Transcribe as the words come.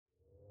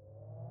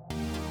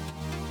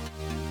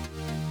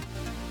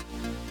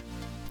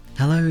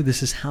Hello,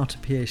 this is How to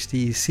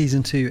PhD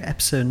Season 2,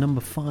 Episode number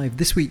 5.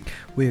 This week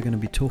we are going to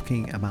be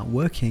talking about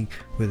working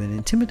with an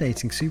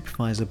intimidating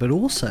supervisor, but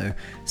also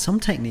some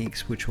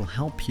techniques which will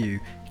help you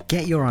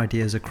get your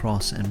ideas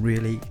across and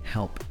really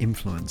help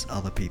influence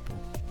other people.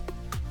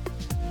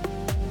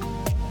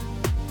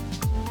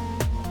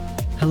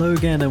 Hello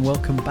again and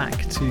welcome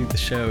back to the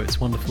show. It's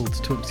wonderful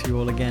to talk to you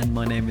all again.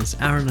 My name is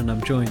Arun and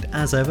I'm joined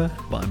as ever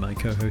by my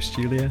co-host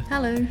Julia.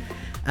 Hello.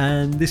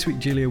 And this week,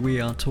 Julia, we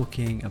are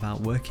talking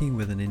about working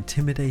with an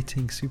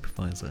intimidating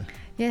supervisor.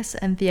 Yes,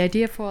 and the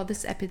idea for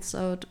this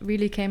episode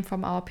really came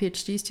from our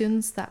PhD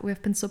students that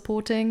we've been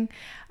supporting.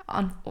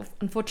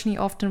 Unfortunately,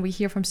 often we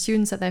hear from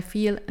students that they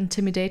feel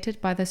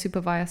intimidated by their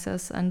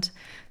supervisors, and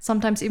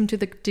sometimes even to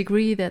the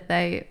degree that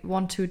they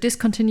want to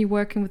discontinue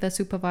working with their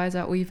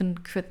supervisor or even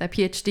quit their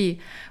PhD,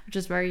 which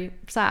is very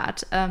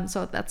sad.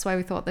 So that's why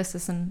we thought this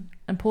is an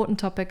important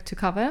topic to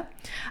cover.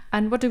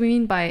 And what do we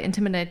mean by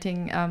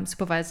intimidating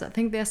supervisors? I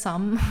think there are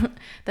some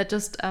that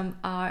just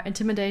are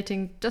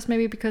intimidating just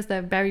maybe because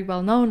they're very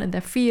well known in their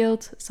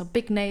field, so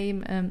big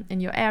name in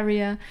your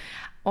area,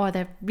 or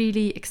they're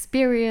really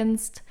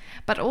experienced,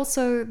 but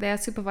also there are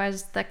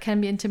supervisors that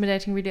can be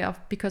intimidating really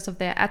because of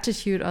their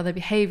attitude or their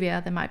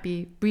behavior. They might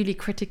be really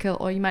critical,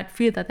 or you might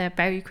feel that they're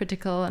very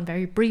critical and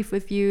very brief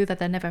with you, that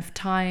they never have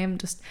time,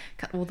 just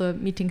cut all the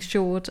meetings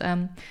short,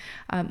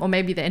 or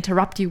maybe they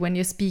interrupt you when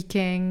you're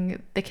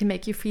speaking. They can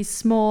make you feel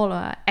small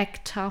or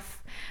act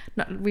tough,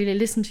 not really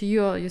listen to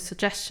you or your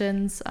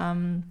suggestions.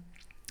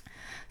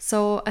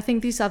 So I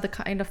think these are the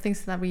kind of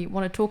things that we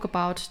want to talk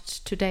about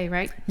today,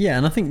 right? Yeah,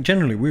 and I think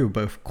generally we were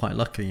both quite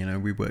lucky.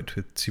 We worked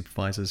with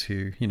supervisors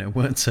who,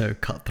 weren't so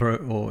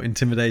cutthroat or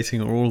intimidating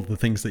or all of the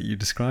things that you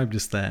described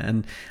just there.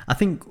 And I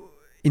think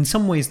in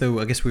some ways, though,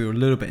 I guess we were a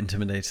little bit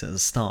intimidated at the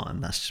start,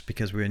 and that's just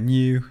because we were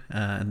new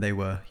and they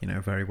were,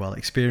 very well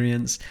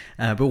experienced,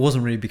 but it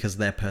wasn't really because of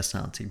their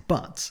personality.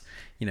 But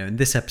in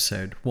this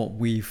episode, what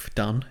we've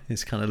done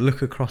is kind of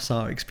look across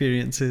our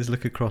experiences,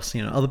 look across,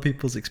 other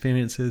people's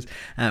experiences,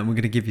 and we're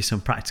going to give you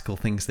some practical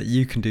things that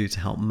you can do to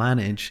help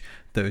manage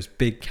those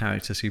big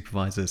character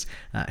supervisors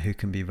who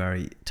can be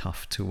very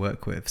tough to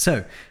work with.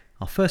 So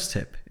our first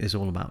tip is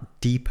all about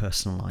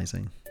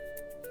depersonalizing.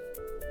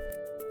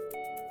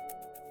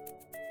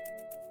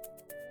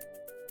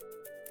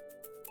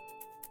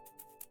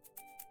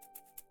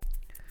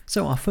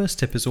 So our first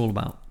tip is all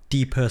about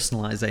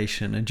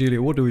depersonalization. And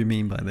Julia, what do we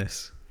mean by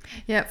this?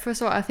 Yeah,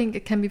 first of all, I think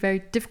it can be very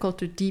difficult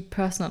to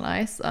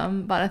depersonalize,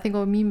 but I think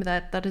what we mean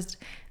by that is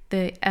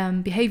the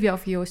behavior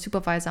of your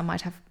supervisor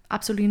might have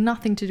absolutely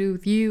nothing to do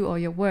with you or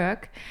your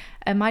work.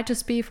 It might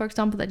just be, for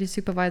example, that your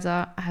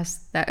supervisor has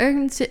their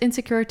own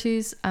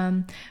insecurities.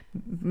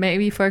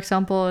 Maybe, for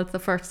example, it's the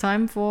first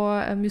time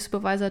for your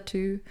supervisor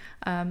to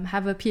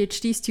have a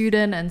PhD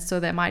student, and so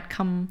they might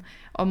come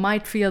or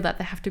might feel that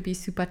they have to be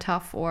super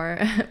tough or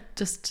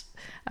just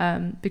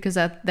because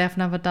they've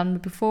never done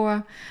it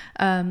before.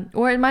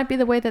 Or it might be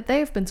the way that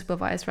they've been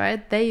supervised,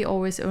 right? They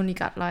always only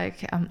got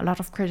a lot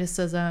of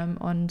criticism,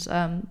 and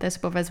their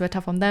supervisors were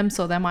tough on them,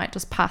 so they might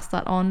just pass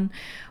that on.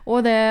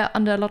 Or they're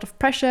under a lot of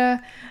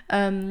pressure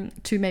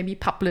to maybe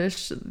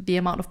publish the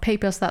amount of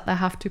papers that they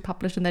have to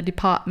publish in their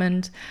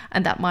department,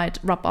 and that might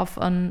rub off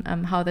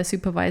on how they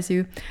supervise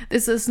you.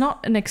 This is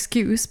not an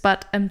excuse,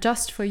 but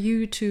just for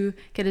you to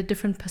get a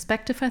different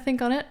perspective, I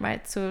think, on it,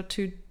 right? So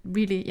to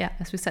really,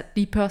 as we said,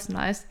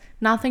 depersonalize,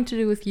 nothing to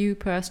do with you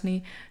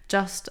personally,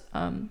 just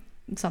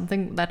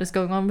something that is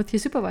going on with your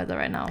supervisor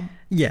right now.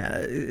 Yeah,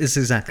 it's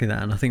exactly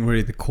that. And I think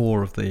really the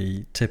core of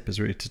the tip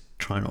is really to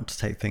try not to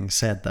take things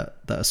said that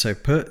are so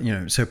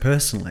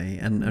personally,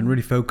 and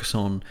really focus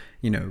on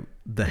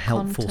the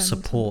helpful content,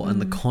 support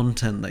and the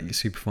content that your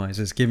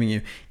supervisor is giving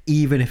you,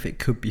 even if it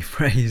could be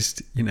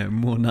phrased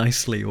more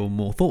nicely or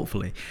more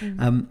thoughtfully.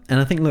 And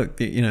I think, look,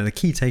 the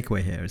key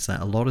takeaway here is that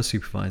a lot of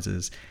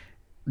supervisors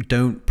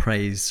don't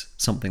praise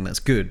something that's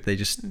good. They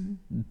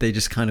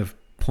just kind of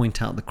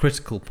point out the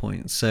critical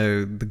points.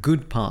 So the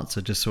good parts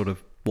are just sort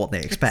of what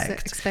they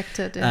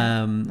expected.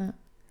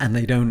 And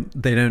they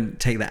don't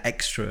take that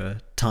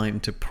extra time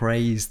to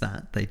praise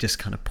that. They just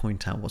kind of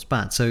point out what's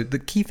bad. So the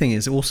key thing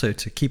is also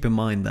to keep in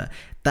mind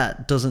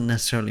that doesn't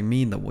necessarily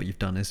mean that what you've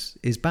done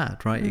is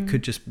bad, right? It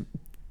could just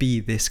be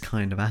this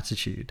kind of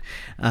attitude,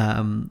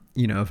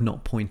 of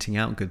not pointing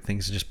out good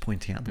things, just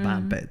pointing out the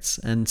bad bits.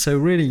 And so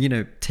really,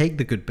 take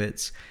the good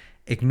bits,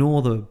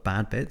 ignore the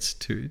bad bits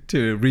to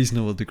a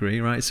reasonable degree,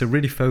 right? So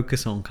really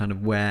focus on kind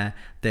of where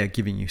they're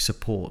giving you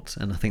support.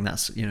 And I think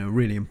that's,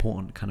 really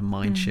important kind of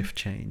mind shift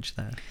change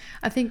there.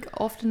 I think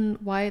often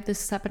why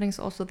this is happening is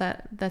also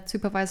that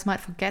supervisors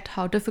might forget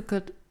how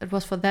difficult it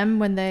was for them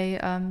when they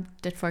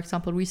did, for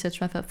example,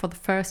 research method for the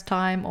first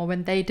time, or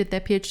when they did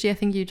their PhD. I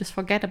think you just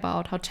forget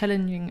about how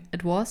challenging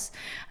it was.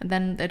 And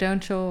then they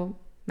don't show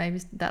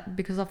maybe that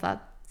because of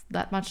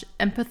that much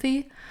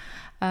empathy.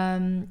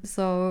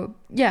 So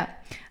yeah,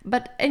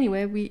 but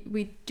anyway,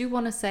 we do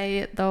want to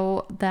say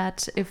though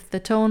that if the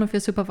tone of your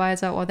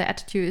supervisor or the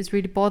attitude is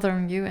really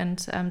bothering you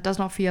and does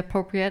not feel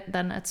appropriate,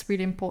 then it's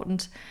really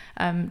important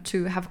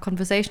to have a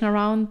conversation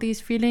around these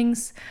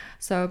feelings.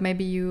 So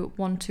maybe you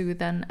want to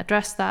then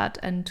address that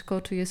and go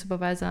to your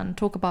supervisor and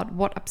talk about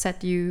what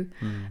upset you,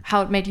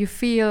 how it made you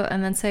feel,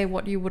 and then say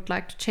what you would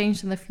like to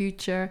change in the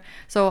future.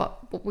 So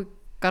what we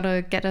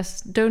gotta get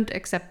us, don't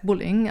accept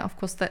bullying. Of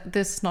course, that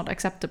this is not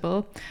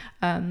acceptable.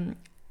 And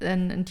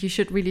you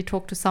should really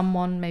talk to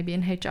someone, maybe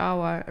in HR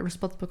or a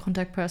responsible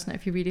contact person,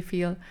 if you really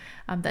feel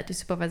that the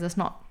supervisor is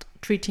not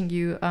treating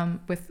you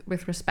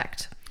with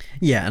respect.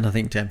 Yeah, and I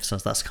think to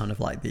emphasize, that's kind of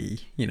like the,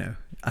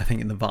 I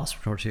think in the vast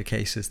majority of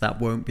cases that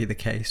won't be the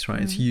case,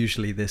 right? It's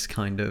usually this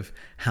kind of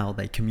how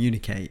they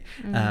communicate.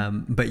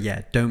 But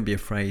yeah, don't be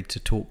afraid to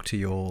talk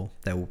to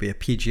there will be a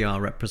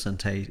PGR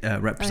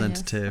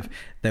representative.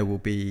 There will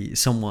be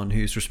someone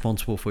who's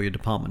responsible for your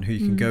department who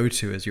you can go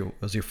to as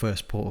your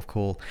first port of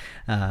call.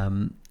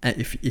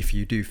 If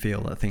you do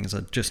feel that things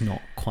are just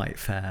not quite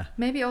fair.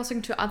 Maybe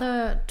also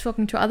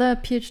talking to other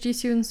PhD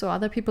students or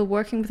other people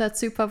working with that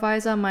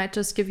supervisor might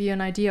just give you an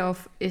idea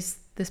of, is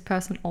this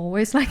person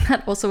always like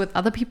that also with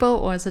other people,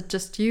 or is it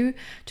just you,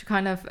 to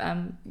kind of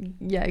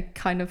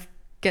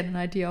get an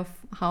idea of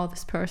how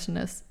this person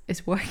is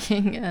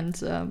working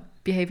and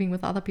behaving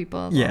with other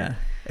people. Yeah,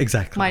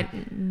 exactly. Might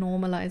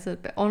normalize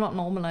it, or not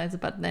normalize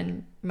it, but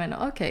then you might know,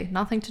 okay,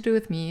 nothing to do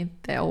with me,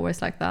 they're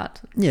always like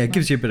that. Yeah, it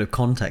gives you a bit of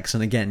context.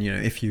 And again,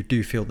 if you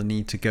do feel the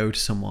need to go to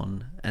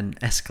someone and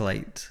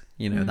escalate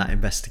that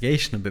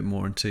investigation a bit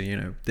more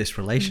into this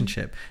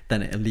relationship,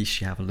 then at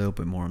least you have a little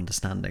bit more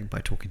understanding by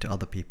talking to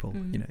other people.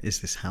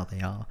 Is this how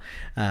they are,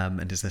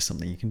 and is there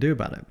something you can do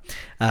about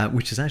it,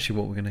 which is actually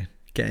what we're going to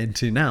get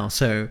into now.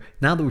 So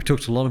now that we've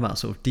talked a lot about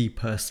sort of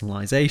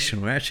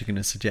depersonalization, we're actually going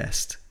to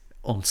suggest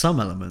on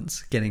some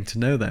elements getting to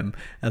know them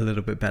a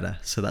little bit better.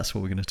 So that's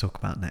what we're going to talk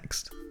about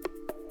next.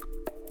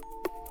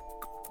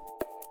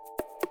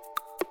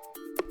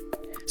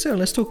 So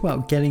let's talk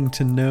about getting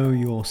to know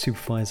your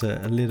supervisor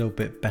a little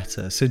bit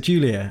better. So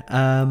Julia,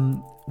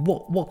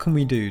 what can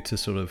we do to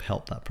sort of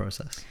help that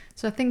process?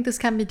 So I think this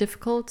can be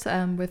difficult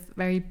with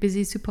very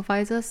busy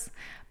supervisors,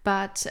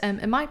 but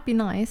it might be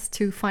nice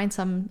to find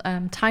some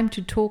time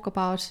to talk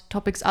about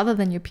topics other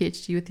than your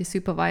PhD with your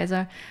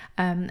supervisor,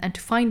 and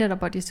to find out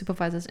about your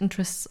supervisor's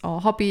interests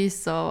or hobbies.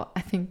 So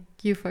I think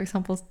you, for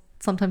example,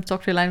 sometimes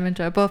talk to your line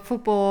manager about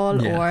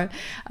football, or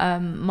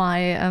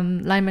my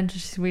line manager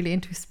is really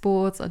into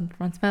sports and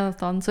runs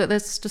marathons. So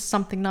there's just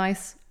something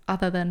nice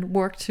other than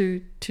work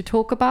to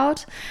talk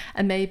about,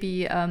 and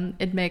maybe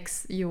it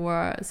makes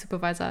your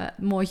supervisor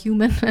more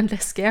human and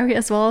less scary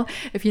as well.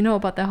 If you know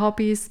about their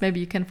hobbies,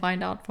 maybe you can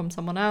find out from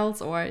someone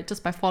else, or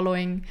just by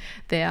following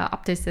their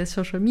updates, their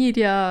social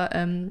media.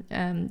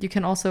 You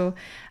can also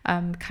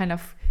kind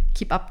of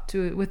keep up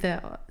with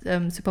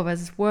the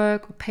supervisor's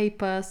work or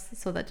papers,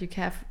 so that you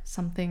can have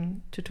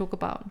something to talk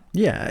about.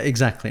 Yeah,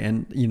 exactly.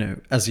 And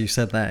as you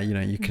said there,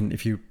 you can,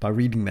 if you, by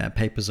reading their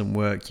papers and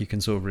work, you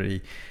can sort of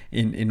really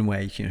in a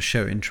way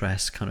show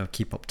interest, kind of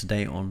keep up to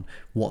date on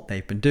what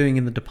they've been doing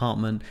in the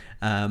department,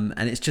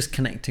 and it's just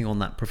connecting on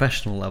that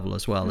professional level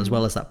as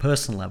well as that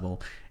personal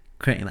level,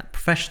 creating that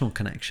professional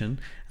connection,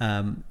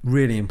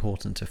 really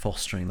important to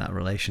fostering that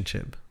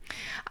relationship.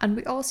 And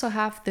we also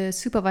have the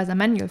supervisor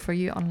manual for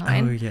you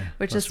online,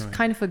 which is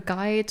kind of a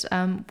guide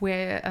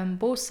where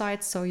both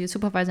sides, so your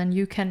supervisor and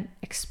you, can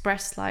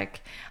express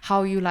like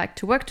how you like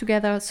to work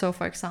together. So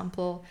for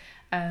example,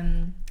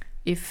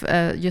 if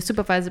your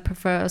supervisor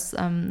prefers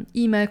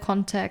email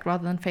contact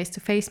rather than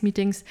face-to-face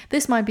meetings,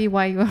 this might be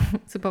why your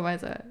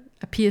supervisor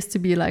appears to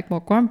be like more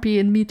grumpy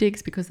in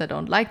meetings because they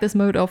don't like this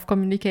mode of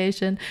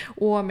communication,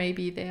 or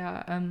maybe they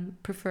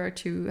prefer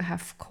to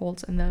have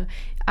calls in the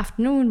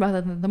afternoon rather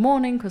than the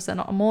morning because they're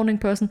not a morning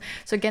person.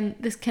 So again,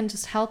 this can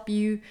just help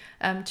you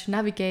to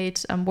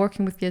navigate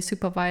working with your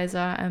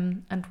supervisor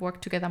and work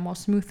together more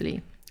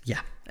smoothly.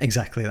 Yeah,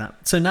 exactly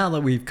that. So now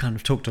that we've kind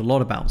of talked a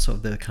lot about sort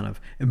of the kind of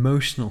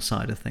emotional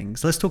side of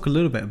things, let's talk a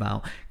little bit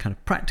about kind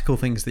of practical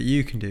things that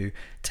you can do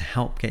to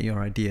help get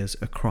your ideas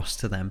across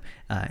to them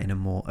in a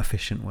more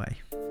efficient way.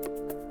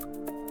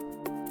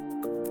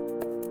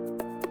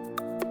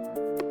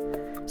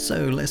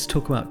 So let's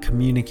talk about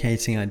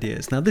communicating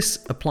ideas. Now this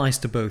applies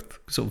to both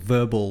sort of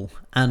verbal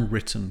and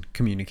written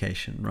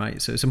communication,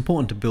 right? So it's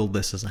important to build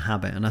this as a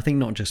habit. And I think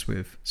not just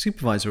with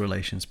supervisor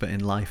relations, but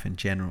in life in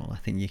general, I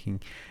think you can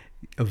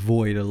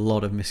avoid a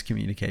lot of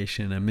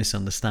miscommunication and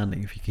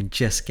misunderstanding if you can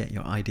just get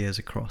your ideas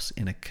across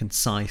in a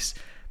concise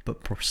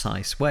but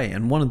precise way.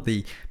 And one of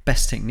the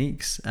best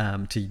techniques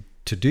to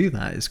to do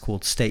that is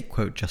called state,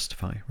 quote,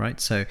 justify, right?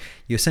 So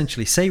you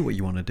essentially say what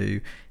you want to do,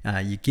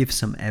 you give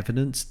some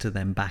evidence to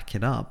then back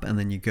it up, and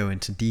then you go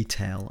into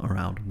detail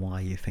around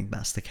why you think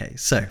that's the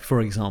case. So,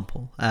 for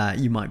example,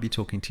 you might be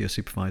talking to your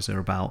supervisor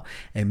about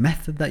a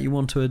method that you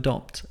want to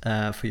adopt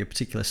for your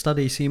particular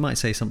study. So you might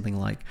say something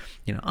like,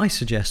 I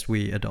suggest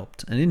we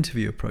adopt an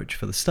interview approach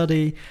for the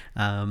study,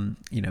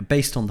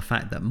 based on the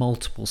fact that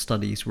multiple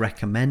studies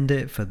recommend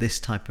it for this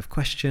type of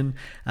question.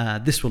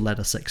 This will let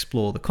us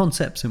explore the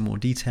concepts in more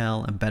detail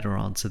and better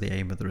answer the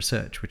aim of the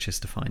research, which is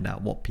to find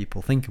out what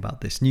people think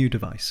about this new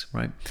device,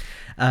 right?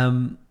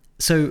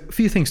 So a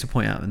few things to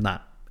point out in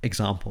that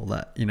example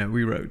that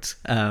we wrote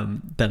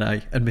that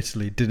I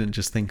admittedly didn't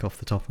just think off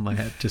the top of my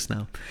head just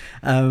now.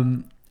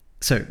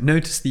 So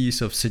notice the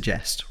use of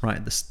suggest right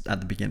at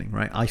the beginning,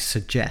 right? I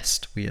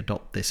suggest we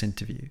adopt this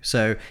interview.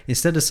 So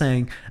instead of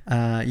saying,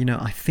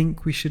 I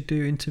think we should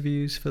do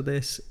interviews for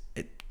this,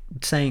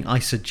 saying I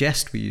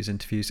suggest we use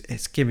interviews,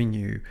 it's giving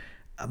you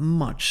a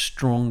much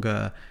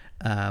stronger,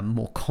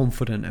 more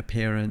confident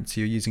appearance.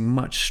 You're using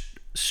much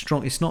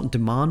strong. It's not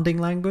demanding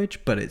language,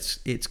 but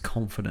it's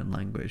confident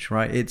language,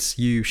 right? It's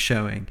you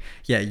showing,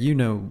 you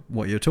know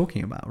what you're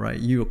talking about, right?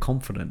 You're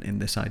confident in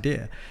this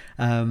idea.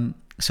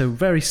 So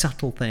very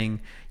subtle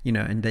thing,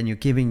 and then you're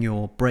giving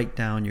your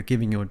breakdown, you're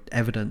giving your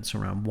evidence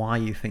around why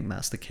you think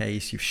that's the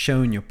case. You've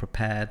shown you're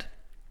prepared.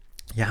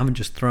 You haven't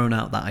just thrown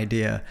out that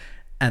idea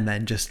and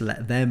then just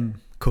let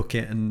them cook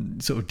it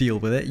and sort of deal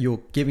with it.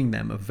 You're giving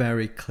them a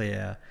very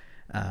clear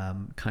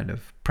kind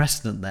of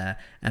precedent there,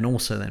 and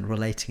also then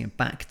relating it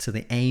back to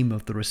the aim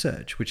of the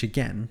research, which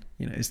again,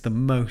 is the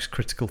most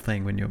critical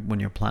thing when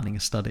you're planning a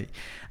study.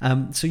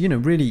 So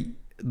really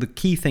the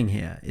key thing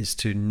here is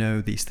to know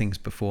these things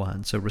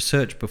beforehand. So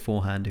research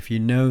beforehand. If you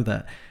know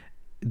that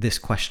this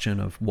question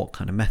of what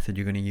kind of method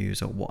you're going to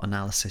use or what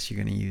analysis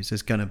you're going to use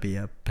is going to be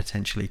a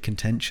potentially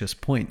contentious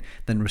point,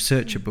 then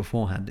research it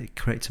beforehand. It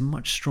creates a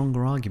much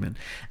stronger argument.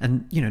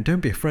 And,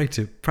 don't be afraid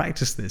to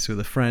practice this with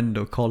a friend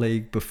or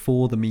colleague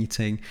before the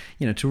meeting,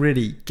 to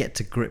really get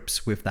to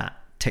grips with that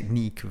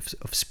technique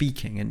of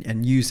speaking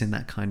and using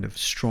that kind of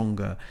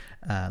stronger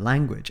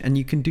language. And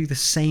you can do the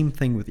same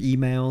thing with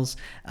emails,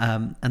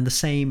 and the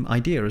same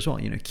idea as well.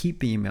 Keep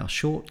the email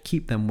short,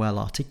 keep them well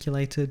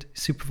articulated.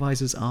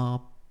 Supervisors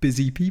are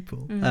busy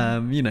people,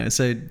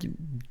 so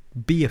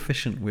be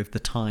efficient with the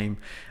time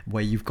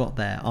where you've got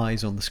their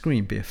eyes on the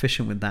screen. Be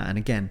efficient with that, and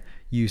again,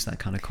 use that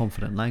kind of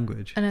confident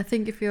language. And I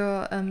think if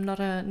you're not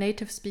a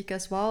native speaker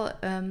as well,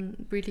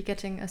 really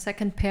getting a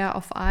second pair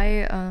of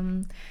eye,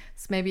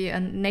 it's maybe a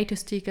native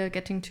speaker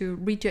getting to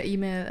read your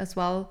email as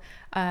well,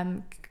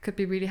 could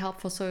be really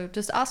helpful. So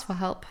just ask for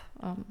help.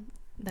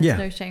 There's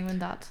no shame in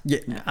that. Yeah,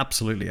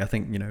 absolutely. I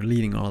think,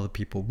 leaning on other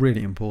people,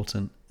 really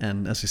important.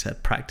 And as I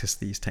said, practice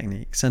these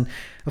techniques. And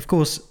of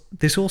course,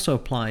 this also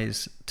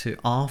applies to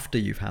after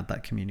you've had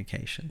that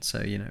communication.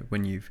 So,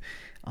 when you've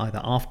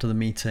either after the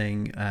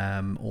meeting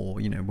or,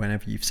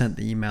 whenever you've sent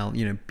the email,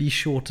 be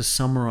sure to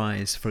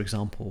summarize, for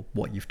example,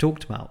 what you've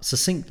talked about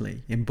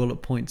succinctly in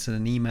bullet points in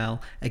an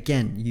email.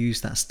 Again,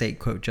 use that state,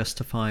 quote,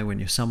 justify when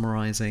you're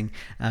summarizing.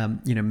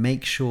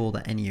 Make sure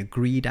that any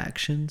agreed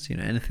actions,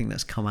 anything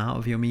that's come out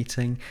of your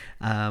meeting,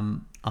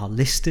 are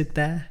listed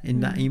there in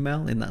that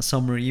email, in that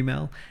summary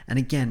email. And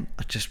again,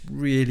 I just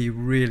really,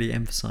 really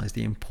emphasize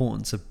the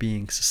importance of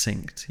being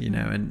succinct,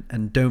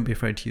 and don't be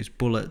afraid to use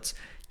bullets.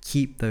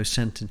 Keep those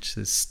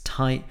sentences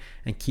tight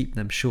and keep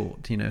them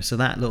short. So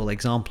that little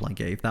example I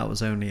gave, that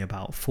was only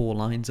about 4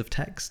 lines of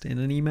text in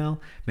an email,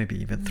 maybe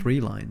even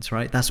 3 lines,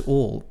 right? That's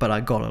all, but I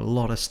got a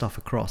lot of stuff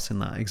across in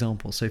that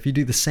example. So if you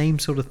do the same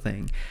sort of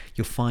thing,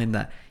 you'll find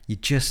that you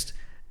just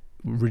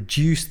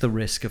reduce the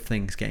risk of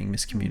things getting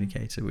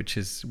miscommunicated, which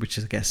is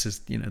I guess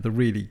is the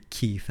really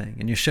key thing,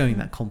 and you're showing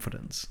that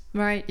confidence.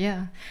 Right.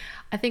 Yeah,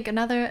 I think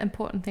another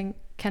important thing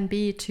can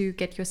be to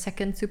get your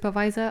second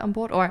supervisor on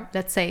board, or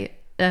let's say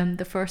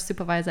the first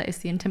supervisor is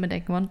the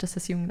intimidating one, just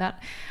assuming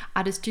that. I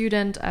had a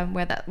student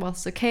where that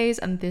was the case,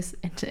 and this,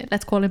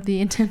 let's call him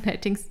the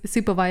intimidating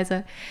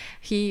supervisor,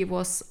 he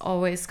was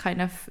always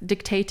kind of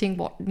dictating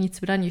what needs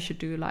to be done. You should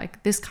do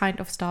like this kind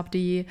of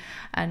study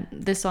and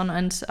this one,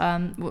 and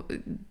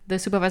the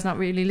supervisor not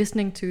really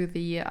listening to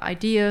the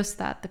ideas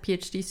that the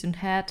PhD student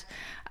had.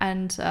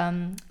 And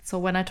so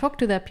when I talked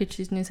to that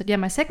PhD student, he said,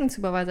 my second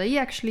supervisor, he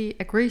actually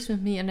agrees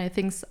with me, and I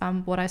think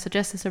what I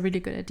suggest is a really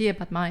good idea,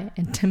 but my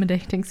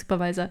intimidating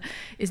supervisor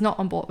is not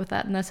on board with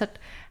that. And I said,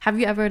 have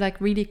you ever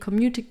really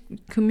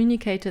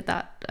communicated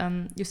that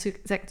your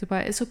second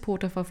supervisor is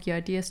supportive of your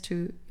ideas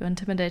to your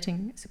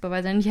intimidating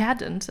supervisor? And he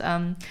hadn't.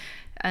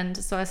 And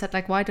so I said,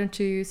 why don't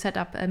you set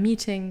up a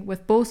meeting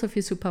with both of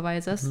your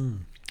supervisors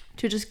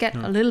to just get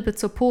a little bit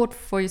support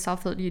for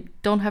yourself, so you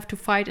don't have to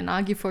fight and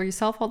argue for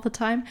yourself all the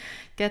time.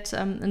 Get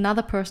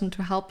another person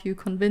to help you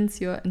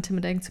convince your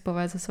intimidating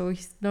supervisor, so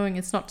he's knowing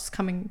it's not just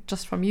coming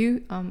just from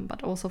you,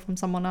 but also from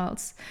someone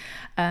else.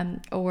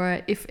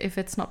 Or if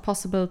it's not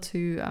possible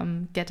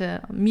to get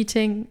a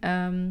meeting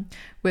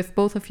with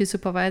both of your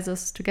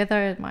supervisors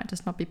together, it might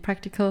just not be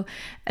practical,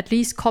 at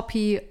least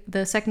copy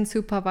the second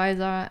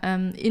supervisor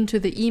into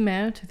the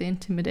email to the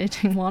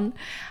intimidating one,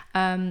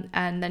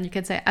 and then you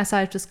can say, as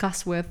I've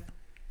discussed with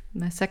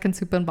my second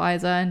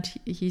supervisor and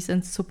he's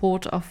in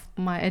support of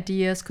my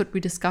ideas, could we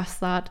discuss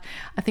that?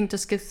 I think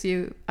this gives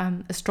you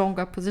a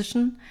stronger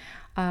position.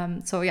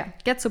 So yeah,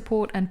 get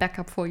support and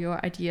backup for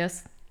your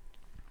ideas.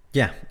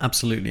 Yeah,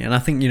 absolutely. And I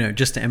think,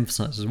 just to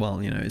emphasize as well,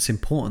 it's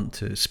important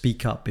to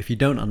speak up if you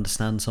don't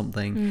understand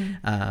something,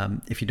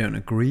 if you don't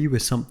agree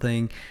with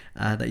something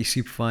that your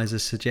supervisor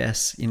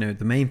suggests. The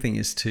main thing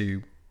is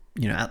to,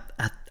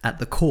 at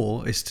the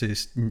core is to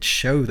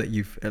show that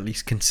you've at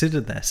least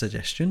considered their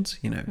suggestions.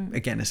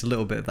 Again, it's a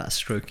little bit of that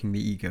stroking the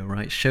ego,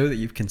 right? Show that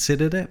you've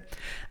considered it.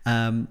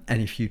 And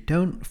if you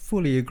don't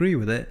fully agree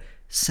with it,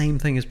 same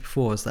thing as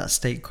before, as that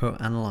state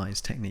quote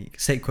analyze technique,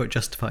 state quote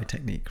justify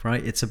technique,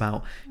 right? It's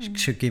about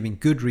giving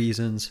good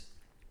reasons,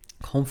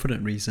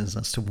 confident reasons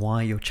as to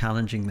why you're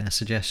challenging their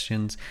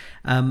suggestions.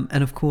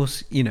 And of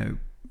course,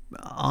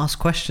 ask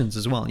questions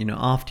as well.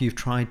 After you've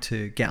tried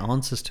to get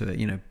answers to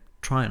it,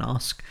 try and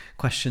ask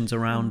questions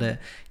around it,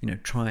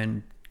 try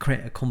and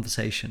create a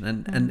conversation.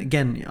 And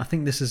again, I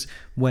think this is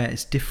where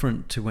it's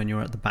different to when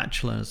you're at the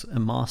bachelor's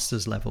and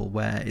master's level,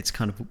 where it's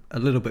kind of a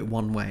little bit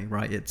one way,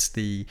 right? It's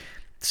the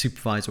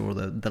supervisor or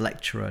the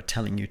lecturer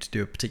telling you to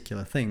do a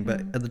particular thing. But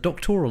at the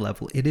doctoral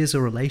level, it is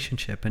a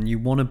relationship, and you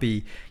want to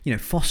be,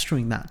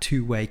 fostering that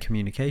two-way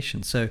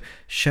communication. So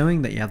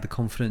showing that you have the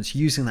confidence,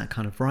 using that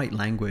kind of right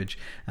language,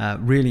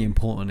 really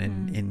important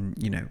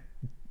in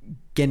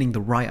getting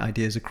the right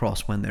ideas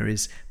across when there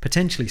is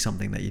potentially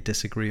something that you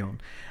disagree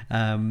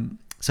on.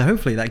 So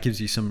hopefully that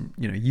gives you some,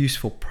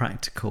 useful,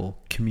 practical,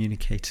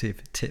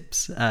 communicative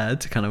tips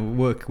to kind of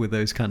work with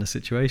those kind of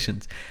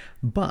situations.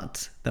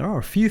 But there are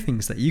a few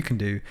things that you can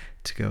do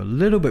to go a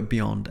little bit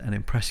beyond and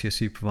impress your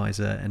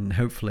supervisor, and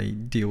hopefully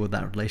deal with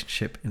that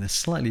relationship in a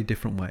slightly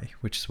different way,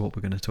 which is what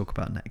we're going to talk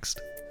about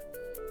next.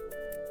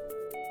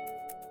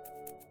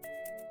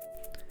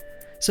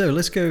 So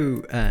let's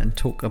go and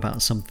talk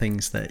about some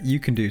things that you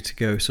can do to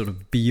go sort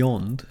of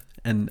beyond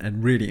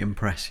and really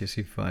impress your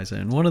supervisor.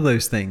 And one of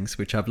those things,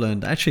 which I've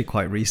learned actually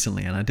quite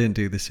recently, and I didn't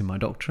do this in my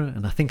doctorate,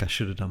 and I think I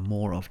should have done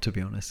more of, to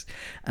be honest,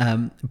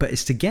 but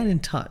it's to get in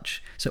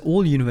touch. So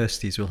all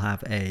universities will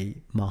have a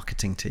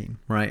marketing team,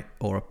 right?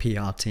 Or a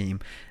PR team.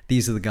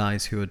 These are the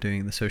guys who are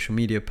doing the social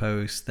media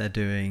posts. They're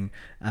doing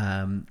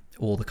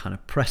all the kind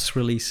of press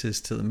releases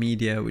to the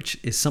media, which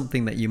is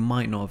something that you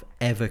might not have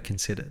ever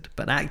considered.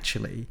 But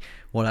actually,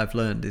 what I've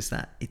learned is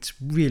that it's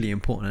really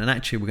important. And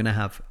actually, we're going to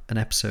have an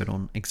episode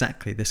on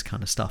exactly this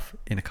kind of stuff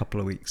in a couple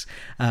of weeks.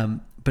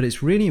 But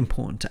it's really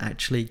important to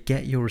actually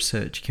get your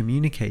research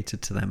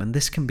communicated to them. And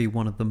this can be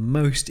one of the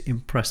most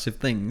impressive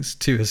things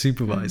to a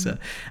supervisor.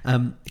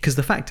 Because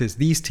the fact is,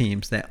 these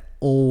teams, they're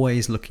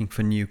always looking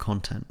for new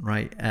content,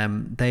 right?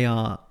 They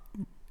are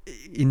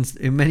in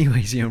many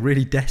ways,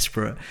 really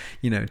desperate,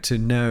 to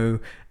know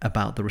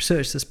about the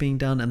research that's being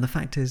done. And the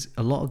fact is,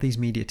 a lot of these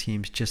media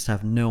teams just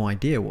have no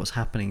idea what's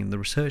happening in the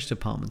research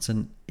departments.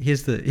 And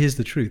here's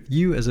the truth: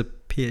 you as a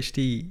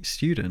PhD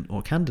student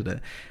or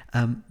candidate,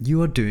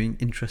 you are doing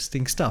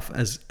interesting stuff,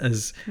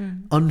 as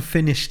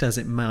unfinished as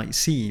it might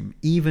seem.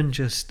 Even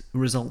just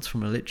results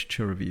from a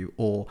literature review,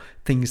 or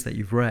things that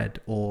you've read,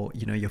 or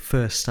your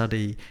first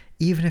study,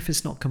 even if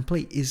it's not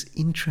complete, is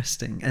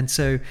interesting. And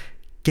so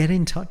get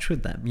in touch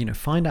with them,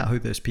 find out who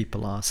those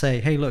people are. Say,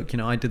 hey, look,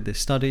 I did this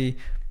study.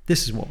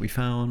 This is what we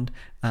found.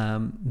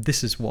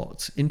 This is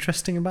what's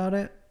interesting about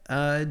it.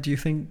 Do you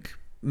think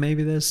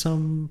maybe there's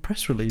some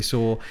press release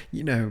or,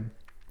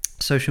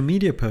 social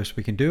media post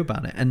we can do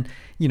about it? And,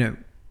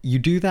 you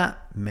do that,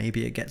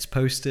 maybe it gets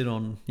posted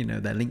on,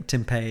 their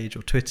LinkedIn page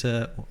or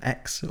Twitter or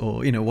X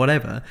or,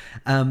 whatever.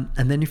 And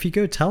then if you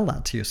go tell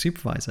that to your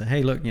supervisor,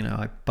 hey, look,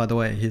 by the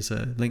way, here's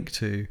a link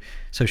to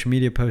social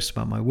media posts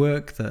about my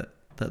work that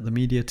the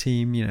media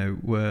team,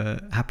 were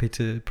happy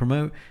to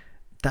promote.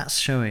 That's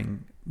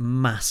showing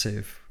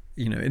massive,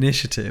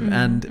 initiative.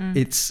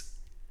 It's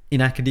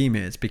in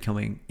academia, it's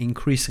becoming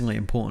increasingly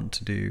important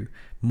to do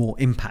more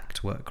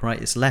impact work,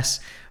 right? It's less,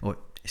 or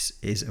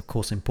is of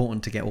course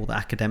important to get all the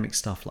academic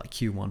stuff like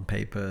Q1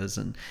 papers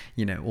and,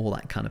 all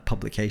that kind of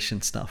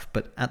publication stuff.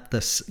 But at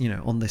this,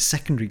 on the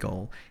secondary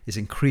goal, is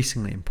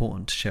increasingly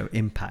important to show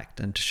impact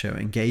and to show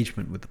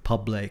engagement with the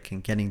public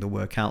and getting the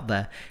work out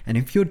there. And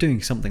if you're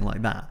doing something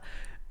like that,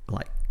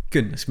 like,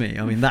 goodness me,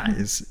 I mean, that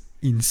is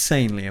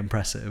insanely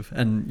impressive,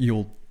 and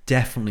you'll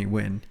definitely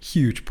win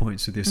huge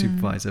points with your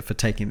supervisor for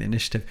taking the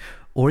initiative.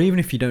 Or even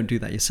if you don't do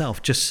that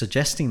yourself, just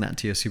suggesting that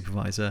to your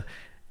supervisor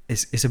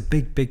is a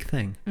big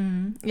thing.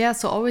 Yeah,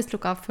 so always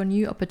look out for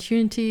new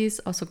opportunities,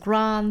 also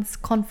grants,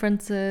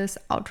 conferences,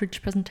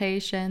 outreach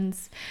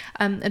presentations.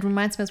 It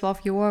reminds me as well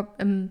of your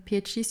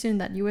PhD student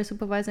that you were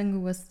supervising, who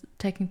was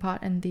taking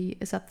part in the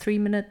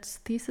 3-minute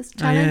thesis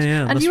challenge.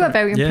 And you were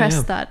very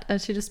impressed that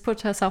she just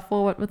put herself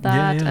forward with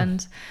that.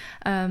 And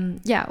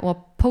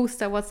or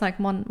poster was like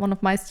one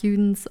of my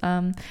students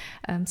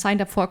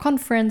signed up for a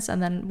conference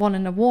and then won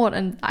an award,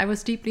 and I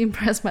was deeply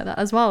impressed by that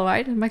as well,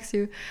 right? It makes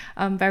you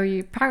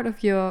very proud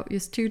of your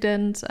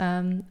student,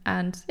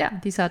 and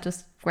these are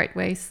just great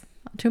ways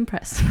to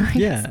impress.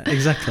 Yeah,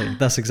 exactly.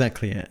 That's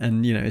exactly it.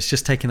 And it's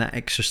just taking that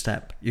extra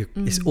step.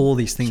 It's all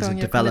these things are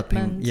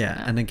developing.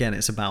 And again,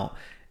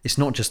 it's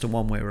not just a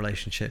one-way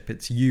relationship,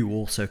 it's you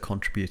also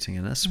contributing,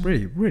 and that's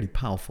really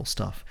powerful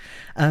stuff.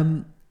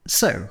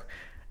 So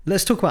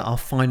let's talk about our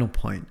final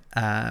point,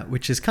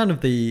 which is kind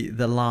of the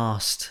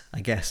last,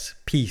 I guess,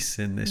 piece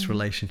in this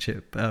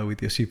relationship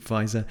with your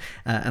supervisor,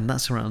 and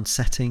that's around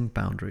setting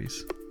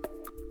boundaries.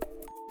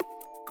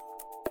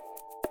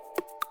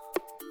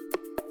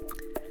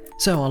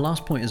 So our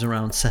last point is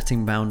around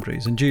setting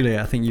boundaries. And Julia,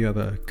 I think you have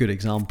a good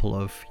example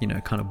of,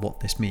 kind of what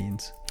this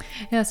means.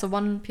 Yeah, so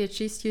one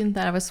PhD student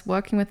that I was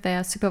working with,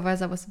 their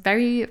supervisor was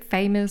very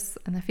famous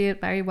and I feel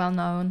very well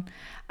known,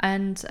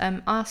 and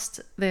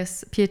asked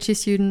this PhD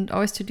student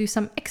always to do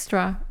some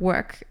extra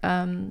work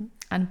and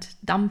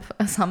dump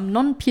some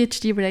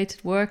non-PhD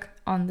related work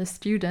on the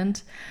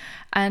student.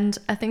 And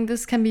I think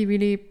this can be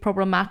really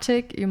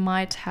problematic. You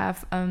might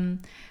have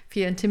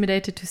feel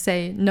intimidated to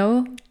say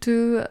no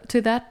to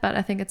that, but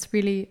I think it's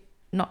really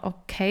not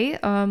okay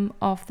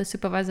of the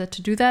supervisor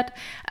to do that.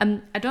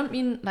 I don't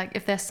mean like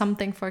if there's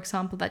something, for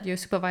example, that your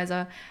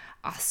supervisor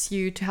asks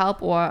you to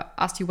help or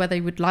asks you whether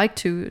you would like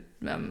to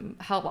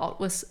help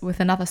out with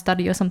another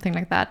study or something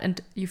like that,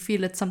 and you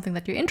feel it's something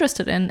that you're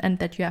interested in and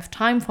that you have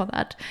time for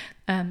that,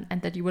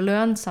 and that you will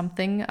learn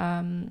something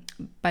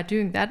by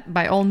doing that,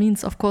 by all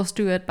means, of course,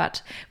 do it.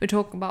 But we're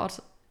talking about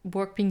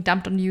work being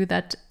dumped on you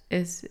that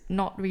is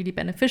not really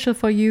beneficial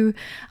for you,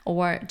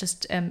 or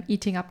just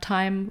eating up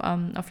time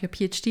of your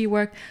PhD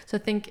work. So I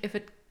think if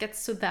it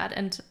gets to that,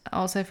 and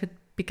also if it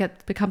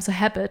becomes a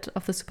habit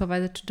of the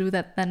supervisor to do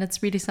that, then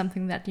it's really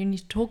something that you need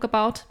to talk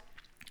about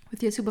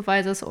with your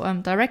supervisors or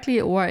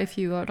directly, or if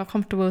you are not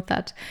comfortable with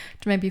that,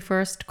 to maybe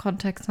first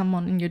contact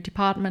someone in your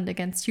department,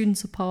 again, student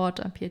support,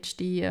 a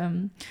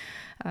PhD,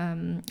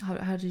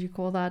 how do you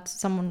call that?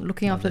 Someone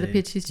looking after the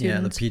PhD student. Yeah,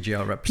 the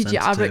PGR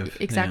representative.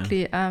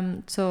 Exactly.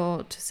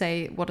 So to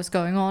say what is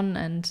going on,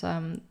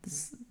 and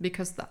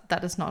because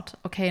that is not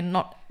okay, and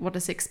not what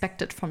is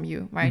expected from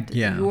you, right?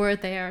 Yeah. You're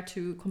there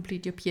to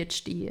complete your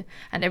PhD,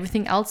 and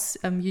everything else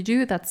you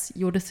do, that's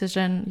your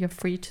decision. You're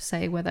free to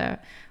say whether,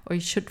 or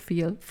you should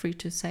feel free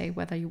to say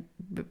whether you're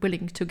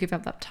willing to give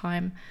up that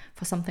time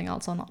for something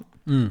else or not.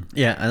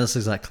 Yeah, that's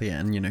exactly it.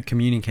 And,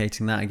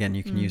 communicating that, again,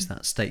 you can use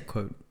that state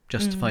quote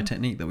justify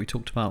technique that we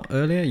talked about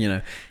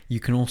earlier. You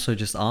can also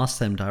just ask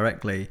them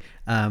directly,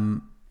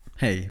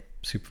 hey,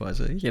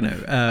 supervisor,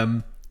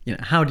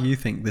 how do you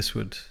think this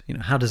would,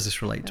 how does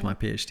this relate to my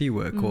PhD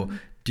work? Or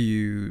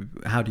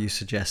how do you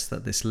suggest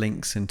that this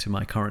links into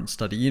my current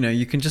study?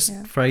 You can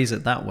just phrase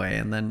it that way,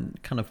 and then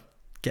kind of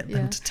get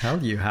them to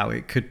tell you how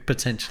it could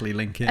potentially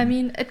link in. I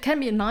mean, it can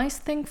be a nice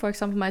thing. For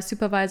example, my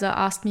supervisor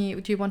asked me,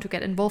 do you want to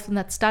get involved in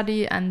that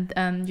study? And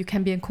you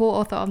can be a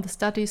co-author on the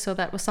study. So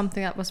that was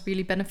something that was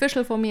really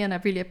beneficial for me, and I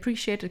really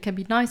appreciate it. It can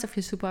be nice of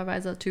your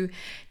supervisor to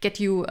get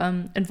you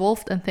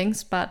involved in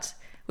things, but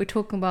we're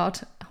talking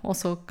about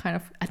also kind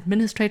of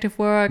administrative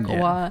work,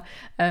 or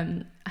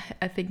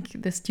I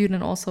think the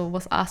student also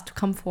was asked to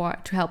come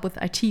to help with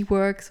IT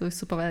work, so the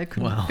supervisor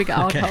couldn't figure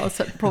out how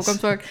certain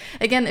programs work.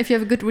 Again, if you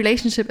have a good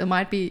relationship, you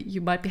might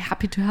be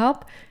happy to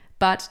help,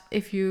 but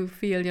if you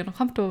feel you're not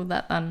comfortable with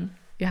that, then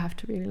you have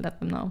to really let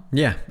them know.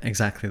 Yeah,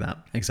 exactly that.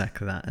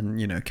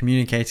 And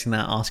communicating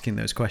that, asking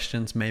those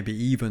questions, maybe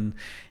even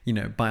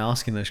by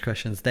asking those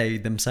questions, they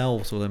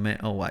themselves, or they may,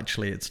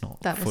 actually it's not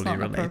fully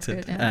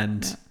related,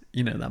 and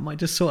that might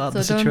just sort out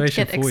the situation for you.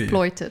 So don't get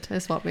exploited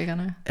is what we're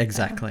gonna...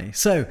 Exactly.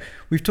 So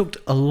we've talked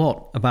a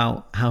lot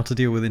about how to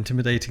deal with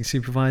intimidating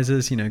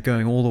supervisors,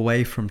 going all the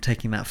way from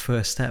taking that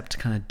first step to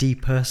kind of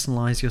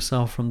depersonalize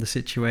yourself from the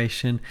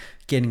situation,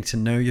 getting to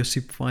know your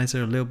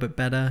supervisor a little bit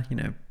better,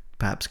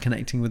 perhaps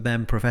connecting with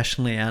them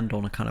professionally and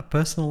on a kind of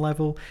personal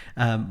level.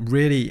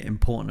 Really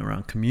important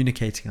around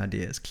communicating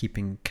ideas,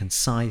 keeping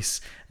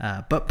concise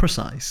but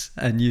precise,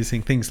 and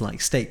using things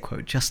like state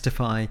quote,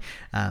 justify,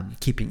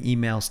 keeping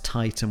emails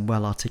tight and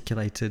well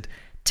articulated.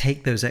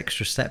 Take those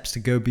extra steps to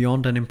go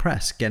beyond and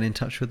impress. Get in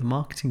touch with the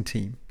marketing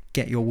team.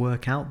 Get your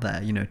work out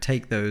there,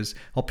 take those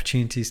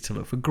opportunities to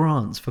look for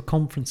grants, for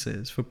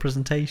conferences, for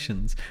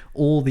presentations,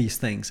 all these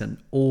things, and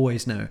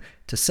always know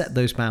to set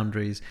those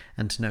boundaries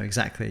and to know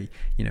exactly,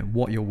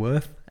 what you're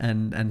worth,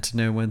 and to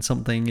know when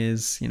something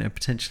is,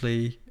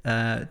 potentially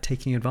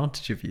taking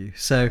advantage of you.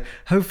 So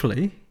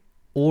hopefully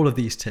all of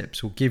these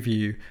tips will give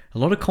you a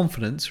lot of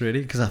confidence,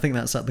 really, because I think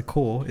that's at the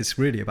core. It's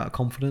really about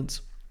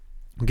confidence.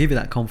 will give you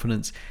that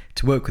confidence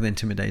to work with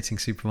intimidating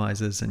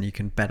supervisors, and you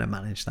can better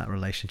manage that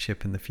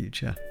relationship in the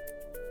future.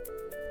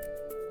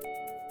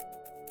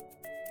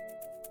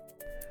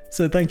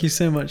 So thank you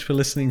so much for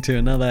listening to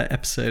another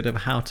episode of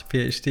How to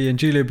PhD. And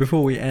Julia,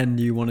 before we end,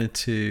 you wanted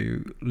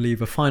to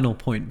leave a final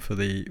point for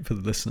the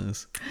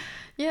listeners.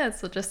 Yeah,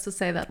 so just to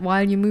say that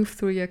while you move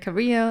through your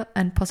career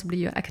and possibly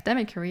your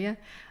academic career,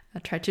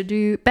 try to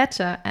do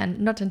better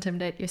and not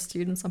intimidate your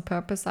students on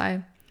purpose.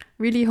 I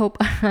really hope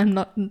I'm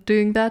not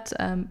doing that.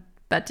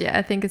 But yeah,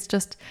 I think it's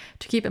just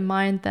to keep in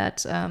mind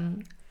that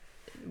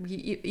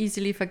we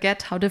easily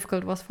forget how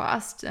difficult it was for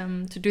us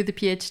to do the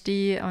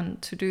PhD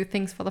and to do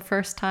things for the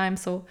first time.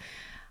 So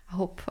I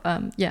hope,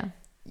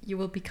 you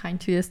will be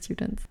kind to your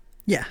students.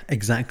 Yeah,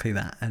 exactly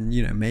that. And,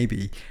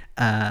 maybe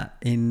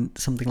in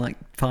something like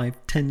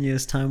 5-10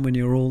 years time, when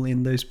you're all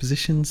in those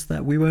positions,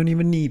 that we won't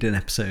even need an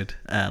episode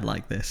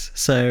like this.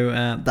 So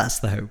that's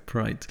the hope,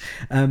 right?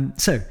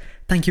 So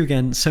thank you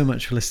again so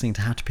much for listening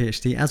to How to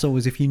PhD. As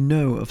always, if you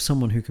know of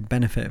someone who could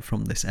benefit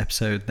from this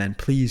episode, then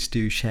please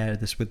do share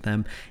this with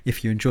them.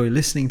 If you enjoy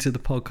listening to the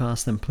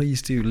podcast, then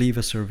please do leave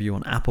us a review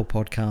on Apple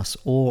Podcasts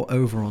or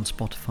over on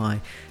Spotify.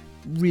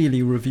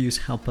 Really, reviews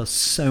help us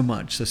so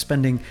much. So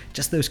spending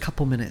just those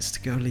couple minutes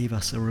to go leave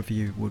us a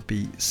review would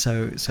be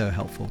so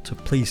helpful. So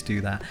please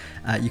do that.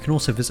 You can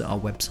also visit our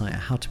website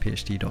at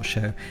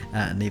howtophd.show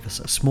and leave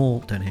us a small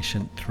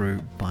donation through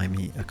Buy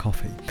Me a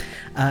Coffee.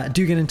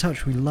 Do get in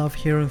touch. We love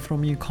hearing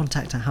from you.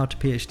 Contact at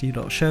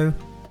howtophd.show,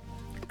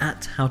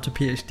 at How to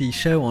PhD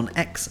Show on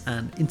X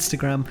and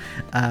Instagram,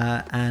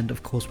 and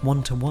of course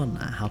one-to-one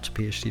at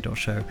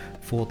howtophd.show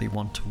for the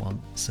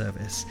one-to-one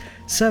service.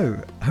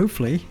 So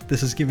hopefully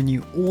this has given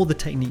you all the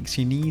techniques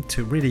you need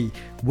to really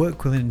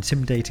work with an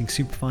intimidating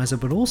supervisor,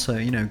 but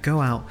also, go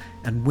out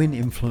and win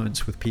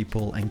influence with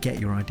people and get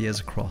your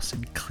ideas across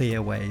in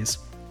clear ways,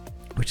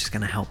 which is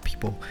going to help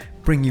people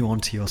bring you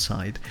onto your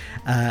side.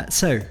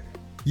 So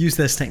use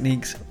those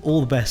techniques,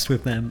 all the best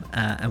with them,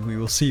 and we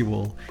will see you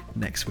all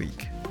next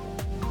week.